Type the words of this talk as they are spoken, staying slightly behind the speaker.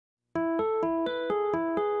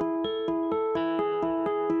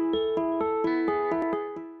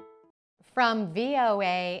From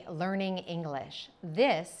VOA Learning English,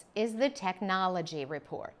 this is the Technology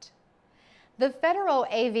Report. The Federal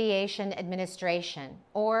Aviation Administration,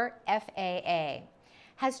 or FAA,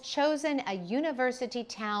 has chosen a university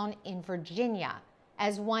town in Virginia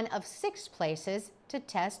as one of 6 places to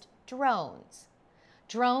test drones.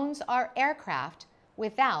 Drones are aircraft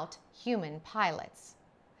without human pilots.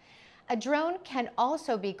 A drone can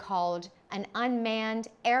also be called an unmanned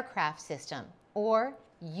aircraft system, or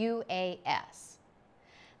UAS.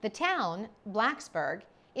 The town, Blacksburg,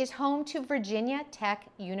 is home to Virginia Tech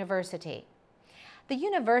University. The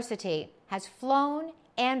university has flown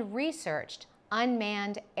and researched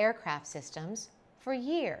unmanned aircraft systems for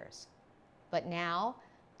years. But now,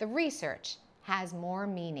 the research has more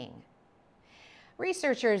meaning.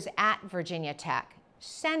 Researchers at Virginia Tech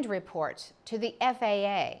send reports to the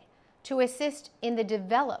FAA to assist in the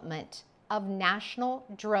development of national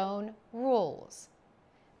drone rules.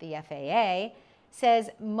 The FAA says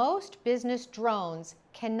most business drones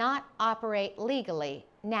cannot operate legally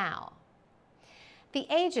now. The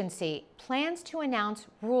agency plans to announce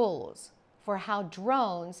rules for how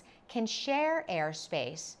drones can share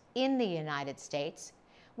airspace in the United States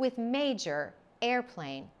with major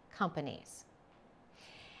airplane companies.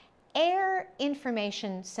 Air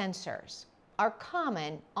information sensors are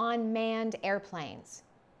common on manned airplanes,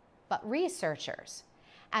 but researchers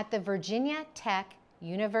at the Virginia Tech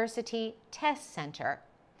University Test Center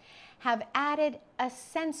have added a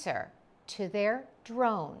sensor to their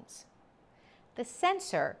drones. The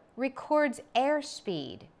sensor records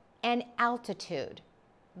airspeed and altitude,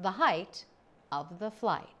 the height of the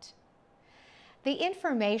flight. The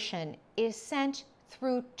information is sent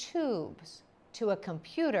through tubes to a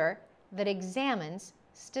computer that examines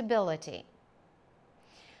stability.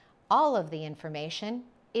 All of the information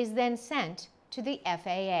is then sent to the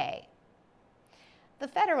FAA. The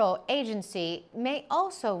federal agency may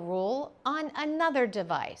also rule on another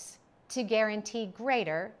device to guarantee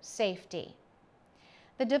greater safety.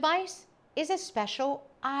 The device is a special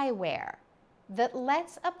eyewear that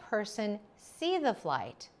lets a person see the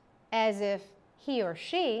flight as if he or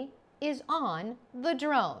she is on the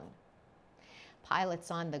drone. Pilots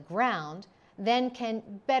on the ground then can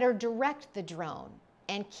better direct the drone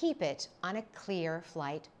and keep it on a clear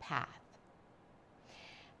flight path.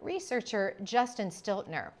 Researcher Justin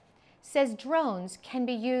Stiltner says drones can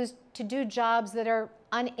be used to do jobs that are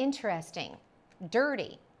uninteresting,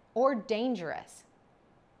 dirty, or dangerous.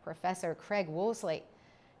 Professor Craig Woolsey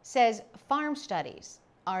says farm studies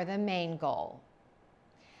are the main goal.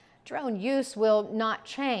 Drone use will not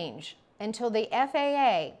change until the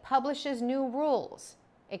FAA publishes new rules,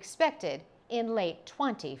 expected in late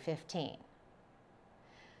 2015.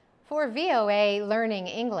 For VOA Learning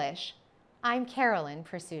English, I'm Carolyn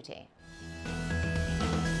Presutti.